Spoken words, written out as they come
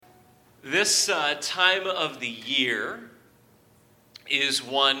This time of the year is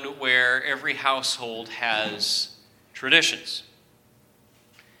one where every household has traditions.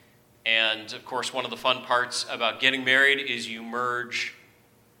 And, of course, one of the fun parts about getting married is you merge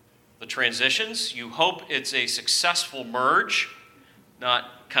the transitions. You hope it's a successful merge,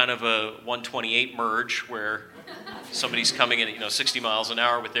 not kind of a 128 merge where somebody's coming in at 60 miles an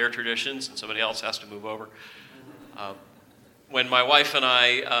hour with their traditions and somebody else has to move over. When my wife and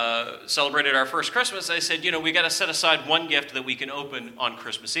I celebrated our first Christmas, I said, we got to set aside one gift that we can open on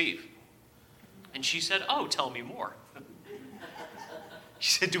Christmas Eve. And she said, oh, tell me more.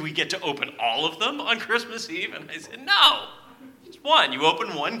 She said, do we get to open all of them on Christmas Eve? And I said, no, it's one. You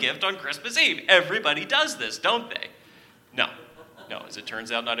open one gift on Christmas Eve. Everybody does this, don't they? No, as it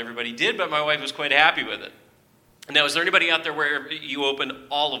turns out, not everybody did, but my wife was quite happy with it. Now, is there anybody out there where you open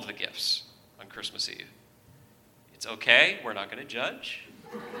all of the gifts on Christmas Eve? It's okay. We're not going to judge.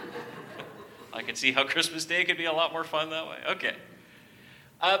 I can see how Christmas Day could be a lot more fun that way. Okay.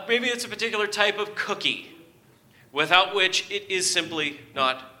 Maybe it's a particular type of cookie, without which it is simply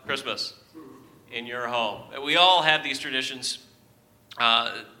not Christmas in your home. We all have these traditions.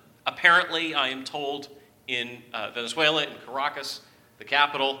 Apparently, I am told in Venezuela, in Caracas, the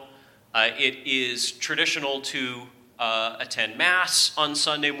capital, it is traditional to attend Mass on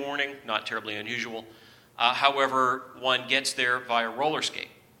Sunday morning, not terribly unusual. However, one gets there via roller skate.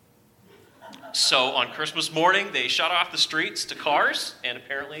 So on Christmas morning, they shut off the streets to cars, and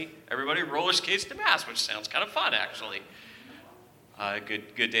apparently everybody roller skates to Mass, which sounds kind of fun, actually.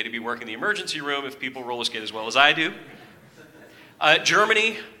 Good day to be working the emergency room if people roller skate as well as I do.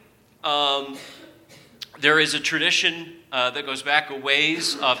 Germany, there is a tradition that goes back a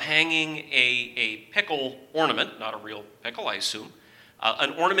ways of hanging a pickle ornament, not a real pickle, I assume,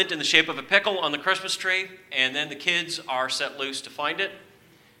 an ornament in the shape of a pickle on the Christmas tree, and then the kids are set loose to find it.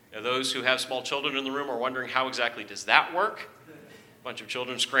 Now, those who have small children in the room are wondering how exactly does that work? A bunch of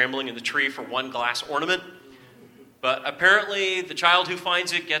children scrambling in the tree for one glass ornament. But apparently the child who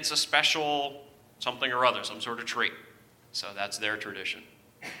finds it gets a special something or other, some sort of treat. So that's their tradition.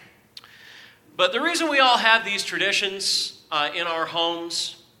 But the reason we all have these traditions in our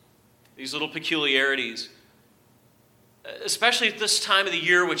homes, these little peculiarities, especially at this time of the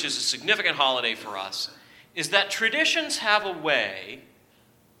year, which is a significant holiday for us, is that traditions have a way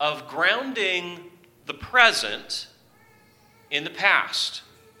of grounding the present in the past.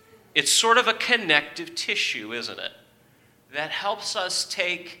 It's sort of a connective tissue, isn't it? That helps us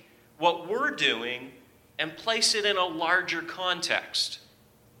take what we're doing and place it in a larger context.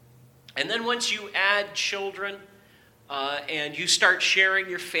 And then once you add children and you start sharing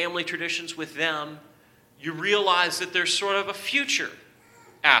your family traditions with them, you realize that there's sort of a future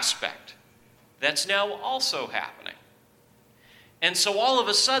aspect that's now also happening. And so all of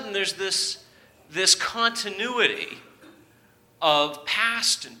a sudden there's this continuity of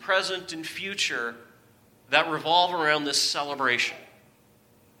past and present and future that revolve around this celebration.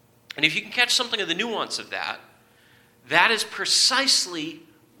 And if you can catch something of the nuance of that, that is precisely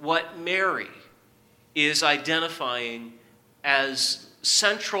what Mary is identifying as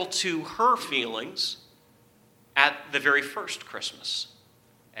central to her feelings at the very first Christmas,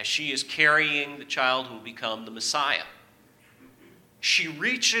 as she is carrying the child who will become the Messiah. She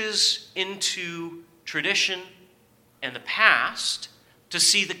reaches into tradition and the past to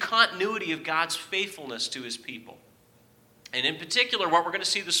see the continuity of God's faithfulness to his people. And in particular, what we're going to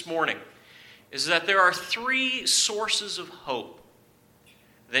see this morning is that there are three sources of hope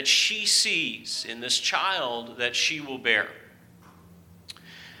that she sees in this child that she will bear.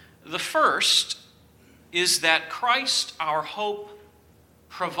 The first is that Christ, our hope,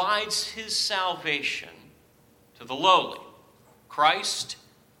 provides his salvation to the lowly. Christ,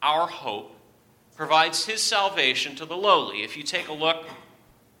 our hope, provides his salvation to the lowly. If you take a look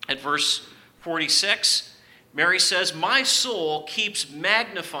at verse 46, Mary says, "My soul keeps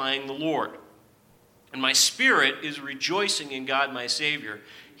magnifying the Lord, and my spirit is rejoicing in God my Savior.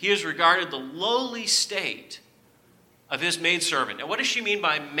 He has regarded the lowly state of his maidservant." Now, what does she mean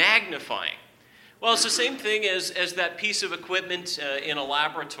by magnifying? Well, it's the same thing as that piece of equipment in a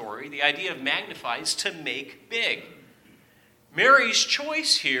laboratory. The idea of magnify is to make big. Mary's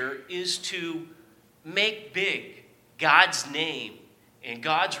choice here is to make big God's name and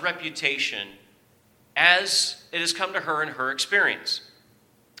God's reputation as it has come to her in her experience.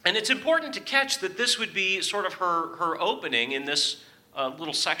 And it's important to catch that this would be sort of her opening in this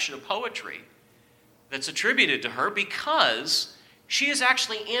little section of poetry that's attributed to her, because she is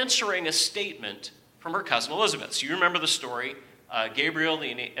actually answering a statement from her cousin Elizabeth. So you remember the story. Gabriel,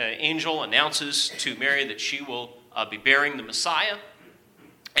 the angel, announces to Mary that she will be bearing the Messiah.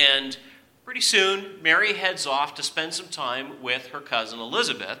 And pretty soon, Mary heads off to spend some time with her cousin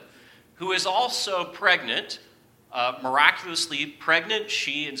Elizabeth, who is also pregnant, miraculously pregnant.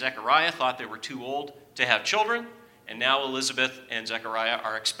 She and Zechariah thought they were too old to have children, and now Elizabeth and Zechariah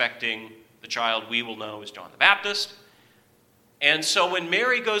are expecting the child we will know as John the Baptist. And so when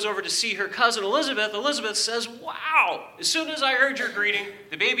Mary goes over to see her cousin Elizabeth, Elizabeth says, "Wow, as soon as I heard your greeting,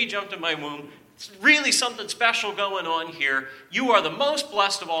 the baby jumped in my womb. It's really something special going on here. You are the most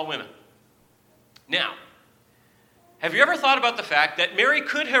blessed of all women." Now, have you ever thought about the fact that Mary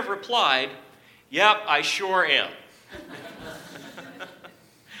could have replied, "Yep, I sure am.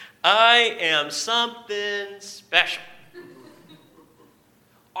 I am something special."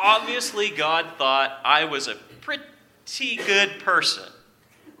 Obviously, God thought I was a pretty good person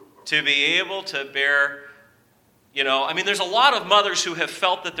to be able to bear, there's a lot of mothers who have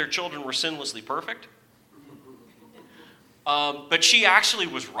felt that their children were sinlessly perfect. But she actually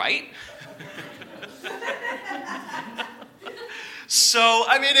was right. So,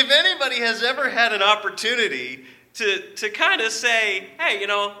 if anybody has ever had an opportunity to kind of say, "Hey,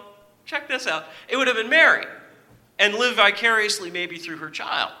 check this out," it would have been Mary, and live vicariously maybe through her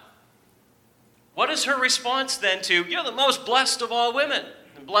child. What is her response then to, "You're the most blessed of all women,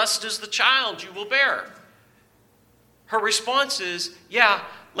 and blessed is the child you will bear"? Her response is, "Yeah,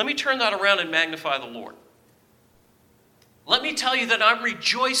 let me turn that around and magnify the Lord. Let me tell you that I'm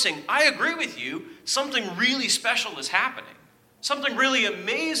rejoicing. I agree with you. Something really special is happening. Something really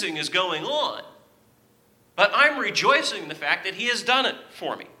amazing is going on. But I'm rejoicing in the fact that he has done it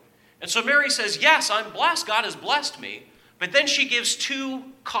for me." And so Mary says, "Yes, I'm blessed. God has blessed me." But then she gives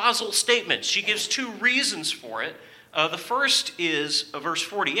two causal statements. She gives two reasons for it. The first is verse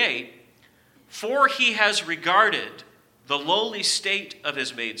 48. "For he has regarded the lowly state of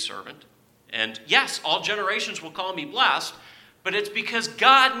his maidservant." And yes, all generations will call me blessed, but it's because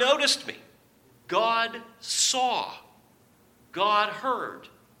God noticed me. God saw. God heard.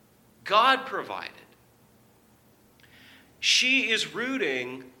 God provided. She is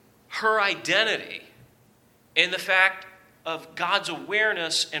rooting her identity in the fact of God's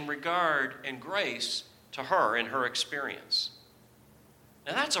awareness and regard and grace to her in her experience.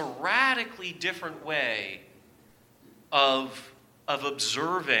 Now that's a radically different way of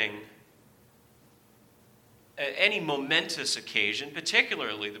observing any momentous occasion,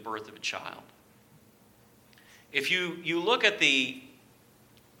 particularly the birth of a child. If you look at the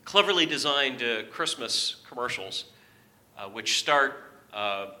cleverly designed Christmas commercials, which start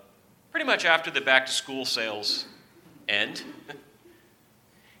pretty much after the back-to-school sales end,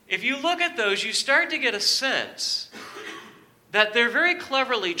 if you look at those, you start to get a sense that they're very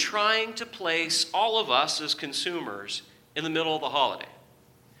cleverly trying to place all of us as consumers in the middle of the holiday.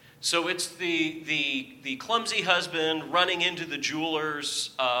 So it's the clumsy husband running into the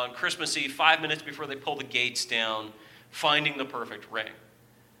jeweler's on Christmas Eve 5 minutes before they pull the gates down, finding the perfect ring.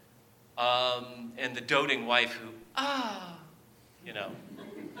 And the doting wife who,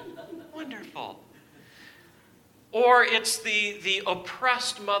 wonderful. Or it's the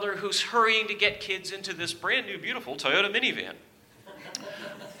oppressed mother who's hurrying to get kids into this brand new, beautiful Toyota minivan.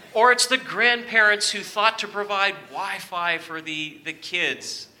 Or it's the grandparents who thought to provide Wi-Fi for the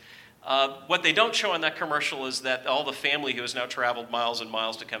kids. What they don't show on that commercial is that all the family who has now traveled miles and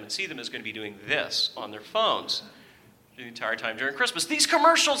miles to come and see them is going to be doing this on their phones the entire time during Christmas. These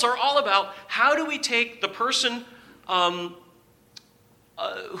commercials are all about how do we take the person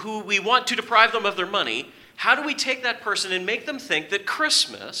who we want to deprive them of their money, how do we take that person and make them think that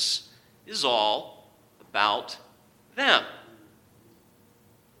Christmas is all about them?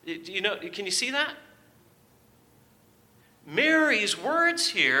 Can you see that? Mary's words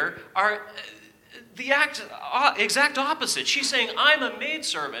here are the exact opposite. She's saying, "I'm a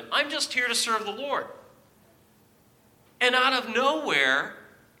maidservant. I'm just here to serve the Lord." And out of nowhere,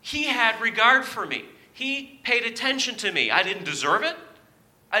 he had regard for me. He paid attention to me. I didn't deserve it.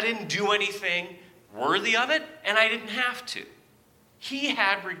 I didn't do anything worthy of it, and I didn't have to. He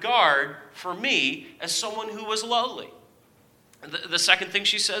had regard for me as someone who was lowly. The second thing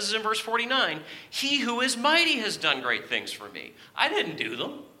she says is in verse 49, "He who is mighty has done great things for me." I didn't do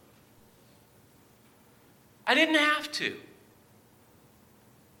them. I didn't have to.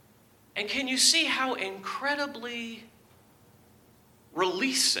 And can you see how incredibly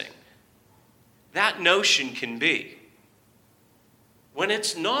releasing that notion can be? When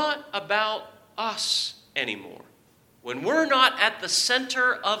it's not about us anymore, when we're not at the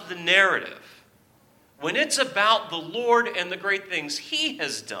center of the narrative, when it's about the Lord and the great things he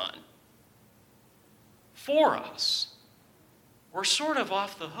has done for us, we're sort of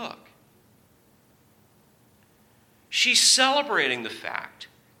off the hook. She's celebrating the fact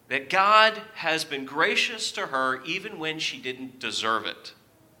that God has been gracious to her even when she didn't deserve it.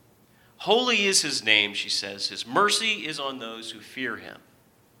 Holy is his name, she says. His mercy is on those who fear him.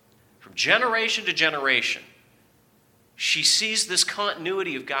 From generation to generation, she sees this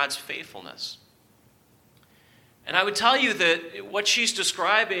continuity of God's faithfulness. And I would tell you that what she's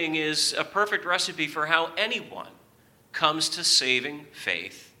describing is a perfect recipe for how anyone comes to saving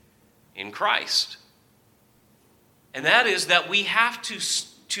faith in Christ. And that is that we have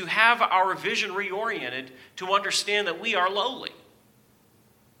to have our vision reoriented to understand that we are lowly,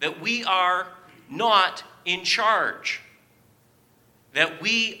 that we are not in charge, that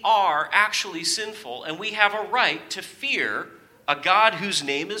we are actually sinful, and we have a right to fear a God whose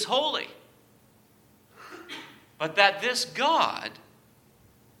name is holy. But that this God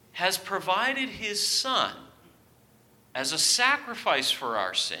has provided his Son as a sacrifice for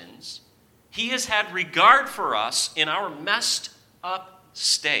our sins. He has had regard for us in our messed up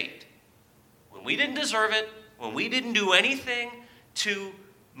state. When we didn't deserve it, when we didn't do anything to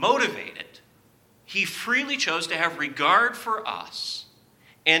motivate it, he freely chose to have regard for us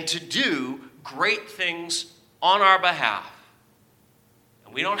and to do great things on our behalf.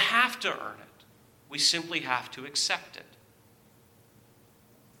 And we don't have to earn it. We simply have to accept it.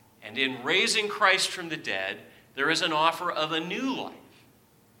 And in raising Christ from the dead, there is an offer of a new life.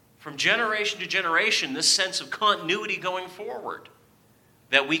 From generation to generation, this sense of continuity going forward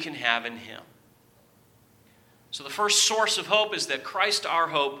that we can have in him. So the first source of hope is that Christ, our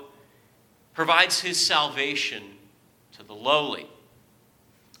hope, provides his salvation to the lowly.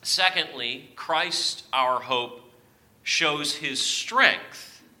 Secondly, Christ, our hope, shows his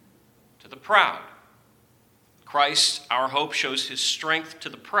strength to the proud. Christ, our hope, shows his strength to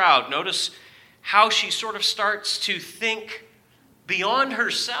the proud. Notice how she sort of starts to think beyond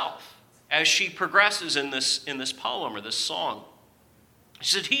herself as she progresses in this poem or this song.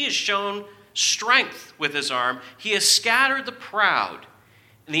 She said, he has shown strength with his arm. He has scattered the proud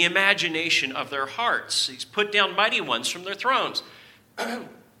in the imagination of their hearts. He's put down mighty ones from their thrones.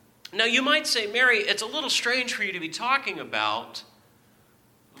 Now you might say, Mary, it's a little strange for you to be talking about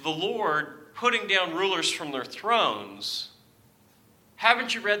the Lord putting down rulers from their thrones.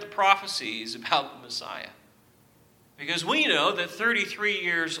 Haven't you read the prophecies about the Messiah? Because we know that 33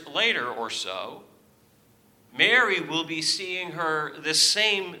 years later or so, Mary will be seeing this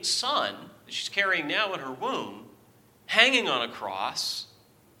same son that she's carrying now in her womb, hanging on a cross,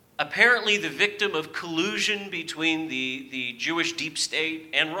 apparently the victim of collusion between the Jewish deep state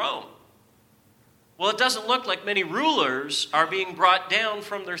and Rome. Well, it doesn't look like many rulers are being brought down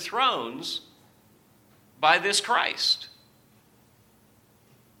from their thrones by this Christ.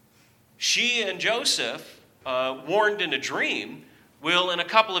 She and Joseph, warned in a dream, will in a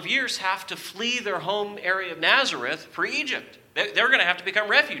couple of years have to flee their home area of Nazareth for Egypt. They're going to have to become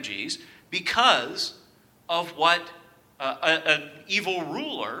refugees because of what an evil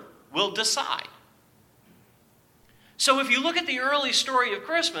ruler will decide. So if you look at the early story of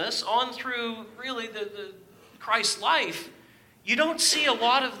Christmas on through really the Christ's life, you don't see a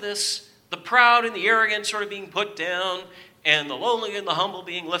lot of this, the proud and the arrogant sort of being put down and the lowly and the humble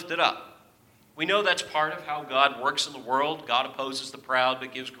being lifted up. We know that's part of how God works in the world. God opposes the proud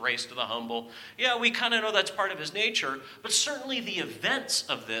but gives grace to the humble. Yeah, we kind of know that's part of his nature, but certainly the events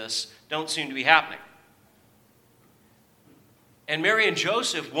of this don't seem to be happening. And Mary and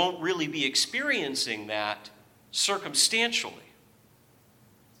Joseph won't really be experiencing that circumstantially.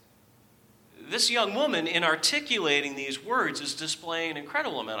 This young woman, in articulating these words, is displaying an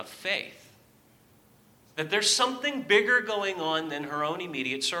incredible amount of faith. That there's something bigger going on than her own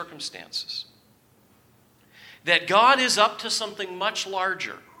immediate circumstances. That God is up to something much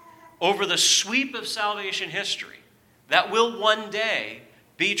larger over the sweep of salvation history that will one day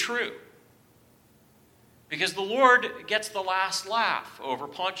be true. Because the Lord gets the last laugh over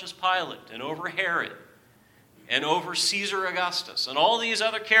Pontius Pilate and over Herod and over Caesar Augustus and all these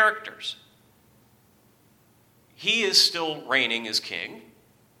other characters. He is still reigning as king.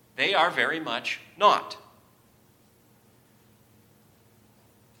 They are very much not.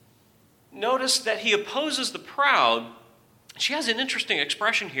 Notice that he opposes the proud. She has an interesting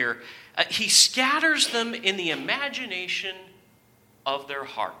expression here. He scatters them in the imagination of their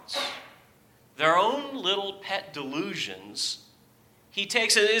hearts. Their own little pet delusions. He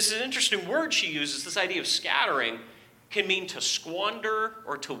takes it. It's an interesting word she uses. This idea of scattering can mean to squander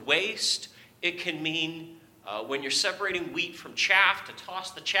or to waste. It can mean when you're separating wheat from chaff, to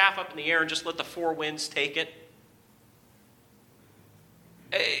toss the chaff up in the air and just let the four winds take it.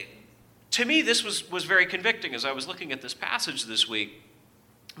 To me, this was very convicting as I was looking at this passage this week.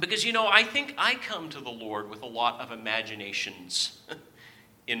 Because, I think I come to the Lord with a lot of imaginations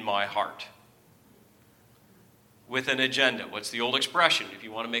in my heart. With an agenda. What's the old expression? If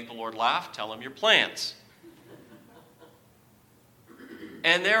you want to make the Lord laugh, tell him your plans.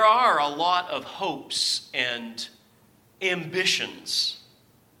 And there are a lot of hopes and ambitions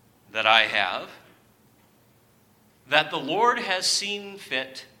that I have that the Lord has seen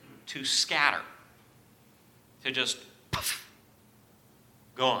fit to scatter, to just poof,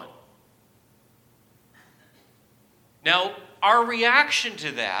 gone. Now, our reaction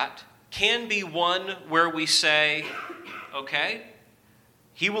to that can be one where we say, okay,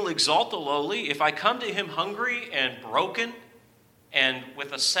 he will exalt the lowly. If I come to him hungry and broken and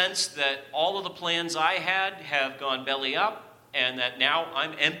with a sense that all of the plans I had have gone belly up and that now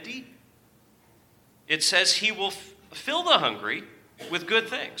I'm empty, it says he will fill the hungry with good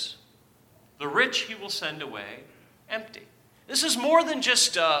things. The rich he will send away empty. This is more than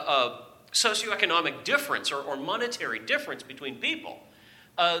just a socioeconomic difference or monetary difference between people.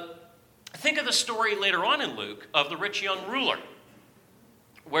 Think of the story later on in Luke of the rich young ruler,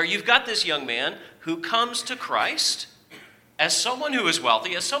 where you've got this young man who comes to Christ as someone who is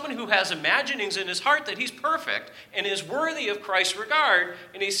wealthy, as someone who has imaginings in his heart that he's perfect and is worthy of Christ's regard,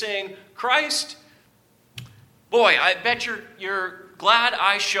 and he's saying, Christ, boy, I bet you're glad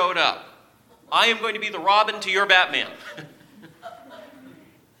I showed up. I am going to be the Robin to your Batman.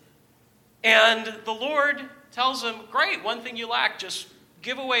 And the Lord tells him, great, one thing you lack, just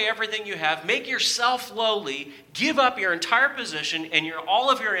give away everything you have, make yourself lowly, give up your entire position and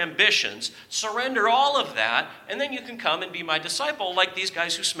all of your ambitions, surrender all of that, and then you can come and be my disciple like these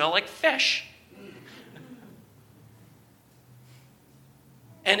guys who smell like fish.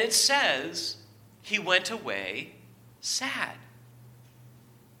 And it says he went away sad.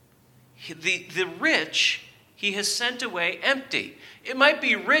 The rich he has sent away empty. It might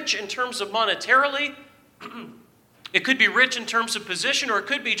be rich in terms of monetarily. It could be rich in terms of position, or it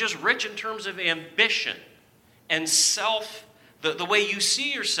could be just rich in terms of ambition and self, the way you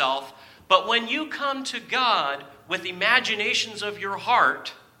see yourself. But when you come to God with imaginations of your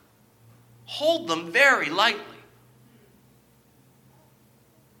heart, hold them very lightly.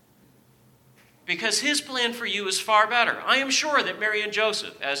 Because his plan for you is far better. I am sure that Mary and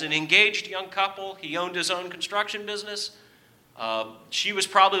Joseph, as an engaged young couple, he owned his own construction business. She was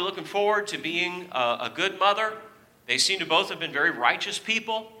probably looking forward to being a good mother. They seem to both have been very righteous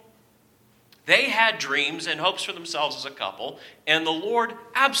people. They had dreams and hopes for themselves as a couple, and the Lord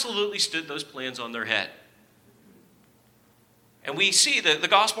absolutely stood those plans on their head. And we see that the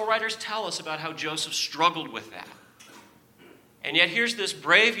gospel writers tell us about how Joseph struggled with that. And yet here's this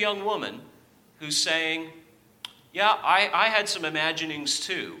brave young woman who's saying, yeah, I had some imaginings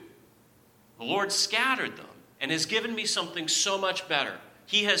too. The Lord scattered them and has given me something so much better.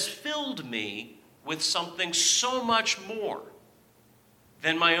 He has filled me with something so much more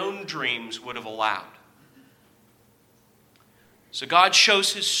than my own dreams would have allowed. So God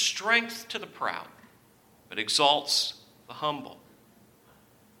shows his strength to the proud, but exalts the humble.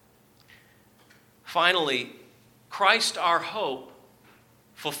 Finally, Christ, our hope,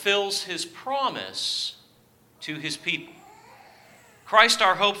 fulfills his promise to his people. Christ,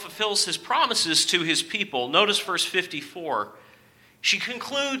 our hope, fulfills his promises to his people. Notice verse 54. She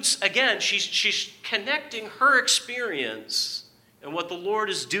concludes, again, she's connecting her experience and what the Lord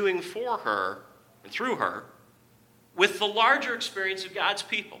is doing for her and through her with the larger experience of God's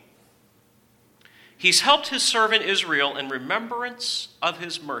people. He's helped his servant Israel in remembrance of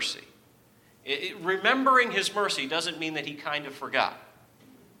his mercy. Remembering his mercy doesn't mean that he kind of forgot.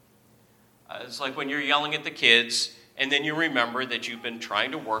 It's like when you're yelling at the kids and then you remember that you've been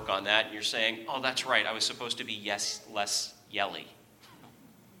trying to work on that and you're saying, oh, that's right, I was supposed to be less yelly.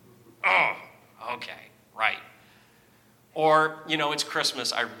 Oh, okay, right. Or, it's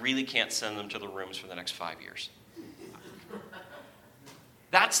Christmas, I really can't send them to the rooms for the next 5 years.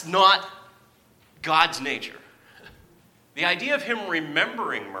 That's not God's nature. The idea of him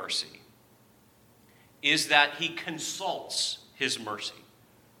remembering mercy is that he consults his mercy,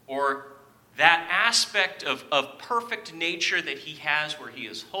 or that aspect of perfect nature that he has where he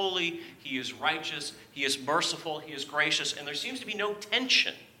is holy, he is righteous, he is merciful, he is gracious, and there seems to be no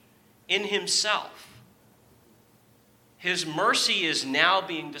tension in himself. His mercy is now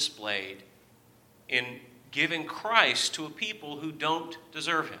being displayed in giving Christ to a people who don't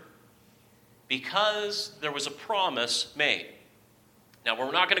deserve him, because there was a promise made. Now,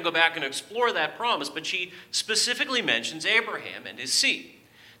 we're not going to go back and explore that promise, but she specifically mentions Abraham and his seed.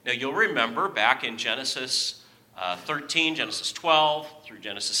 Now, you'll remember back in Genesis 13, Genesis 12, through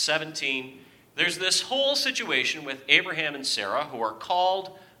Genesis 17, there's this whole situation with Abraham and Sarah who are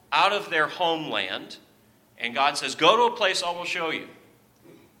called out of their homeland, and God says, go to a place I will show you.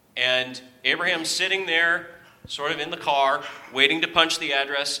 And Abraham's sitting there, sort of in the car, waiting to punch the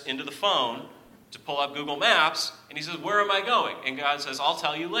address into the phone to pull up Google Maps. And he says, "Where am I going?" And God says, "I'll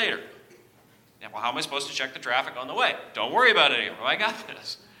tell you later." Now, well, how am I supposed to check the traffic on the way? Don't worry about it anymore. I got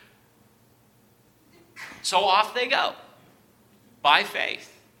this. So off they go, by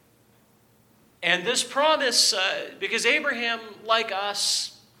faith. And this promise, because Abraham, like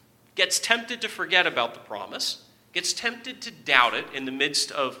us, gets tempted to forget about the promise, gets tempted to doubt it in the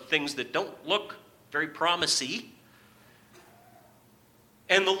midst of things that don't look very promisey.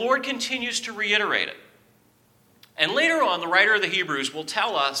 And the Lord continues to reiterate it. And later on, the writer of the Hebrews will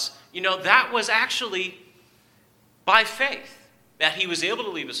tell us, that was actually by faith that he was able to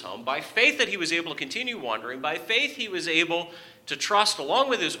leave his home, by faith that he was able to continue wandering, by faith he was able to trust, along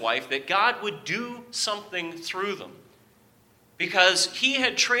with his wife, that God would do something through them. Because he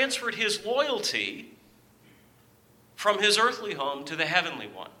had transferred his loyalty from his earthly home to the heavenly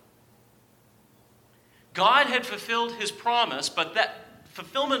one. God had fulfilled his promise, but that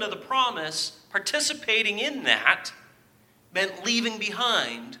fulfillment of the promise, participating in that, meant leaving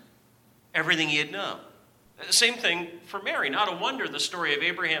behind everything he had known. The same thing for Mary. Not a wonder the story of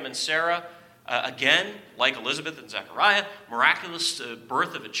Abraham and Sarah, again, like Elizabeth and Zechariah, miraculous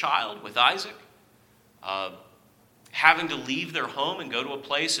birth of a child with Isaac, having to leave their home and go to a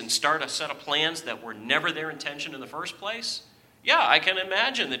place and start a set of plans that were never their intention in the first place. Yeah, I can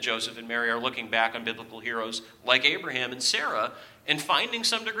imagine that Joseph and Mary are looking back on biblical heroes like Abraham and Sarah and finding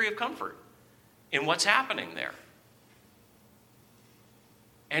some degree of comfort in what's happening there.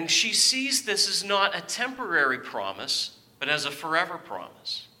 And she sees this as not a temporary promise, but as a forever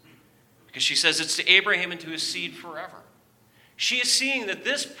promise. Because she says it's to Abraham and to his seed forever. She is seeing that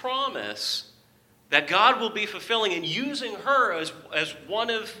this promise that God will be fulfilling and using her as one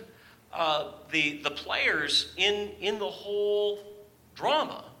of the players in the whole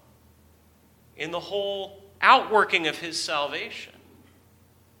drama, in the whole outworking of his salvation.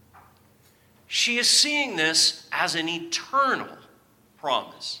 She is seeing this as an eternal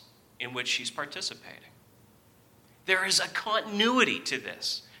promise in which she's participating. There is a continuity to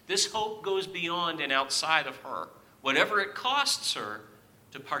this. This hope goes beyond and outside of her, whatever it costs her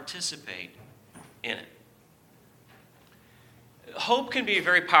to participate in it. Hope can be a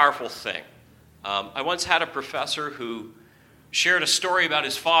very powerful thing. I once had a professor who shared a story about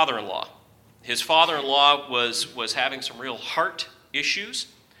his father-in-law. His father-in-law was having some real heart issues,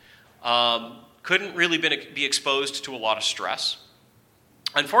 couldn't really be exposed to a lot of stress.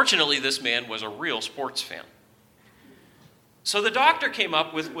 Unfortunately, this man was a real sports fan. So the doctor came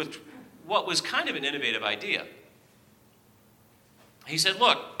up with what was kind of an innovative idea. He said,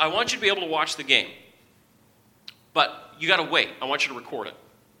 "Look, I want you to be able to watch the game, but you got to wait. I want you to record it.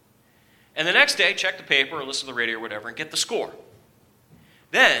 And the next day, check the paper or listen to the radio or whatever and get the score.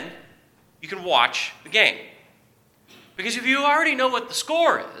 Then you can watch the game. Because if you already know what the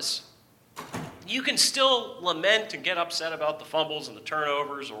score is, you can still lament and get upset about the fumbles and the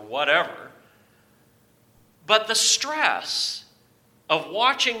turnovers or whatever. But the stress of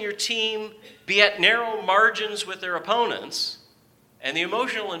watching your team be at narrow margins with their opponents and the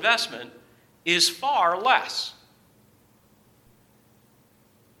emotional investment is far less."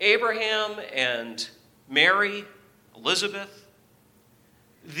 Abraham and Mary, Elizabeth,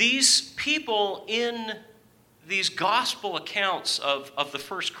 these people in these gospel accounts of the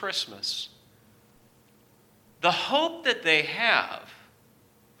first Christmas, the hope that they have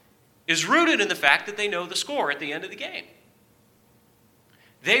is rooted in the fact that they know the score at the end of the game.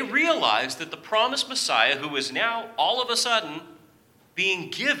 They realize that the promised Messiah, who is now all of a sudden being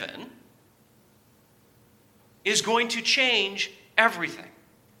given, is going to change everything.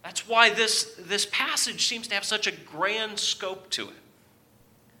 That's why this passage seems to have such a grand scope to it.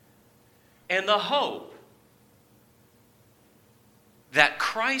 And the hope that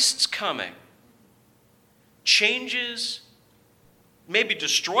Christ's coming changes, maybe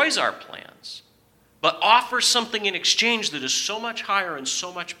destroys our plans, but offers something in exchange that is so much higher and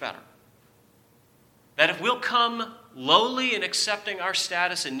so much better. That if we'll come lowly in accepting our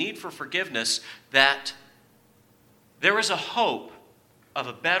status and need for forgiveness, that there is a hope of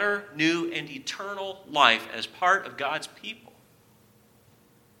a better, new, and eternal life as part of God's people.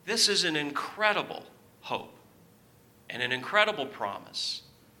 This is an incredible hope and an incredible promise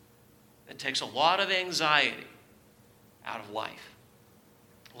that takes a lot of anxiety out of life.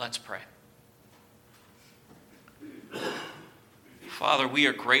 Let's pray. Father, we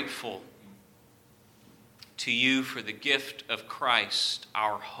are grateful to you for the gift of Christ,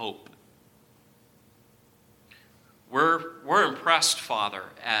 our hope. We're impressed, Father,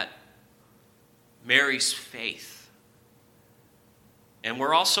 at Mary's faith. And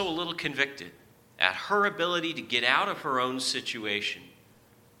we're also a little convicted at her ability to get out of her own situation,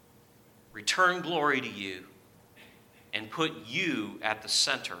 return glory to you, and put you at the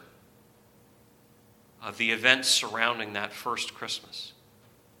center of the events surrounding that first Christmas.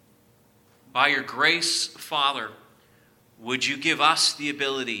 By your grace, Father, would you give us the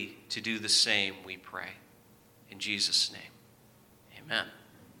ability to do the same, we pray. In Jesus' name, amen.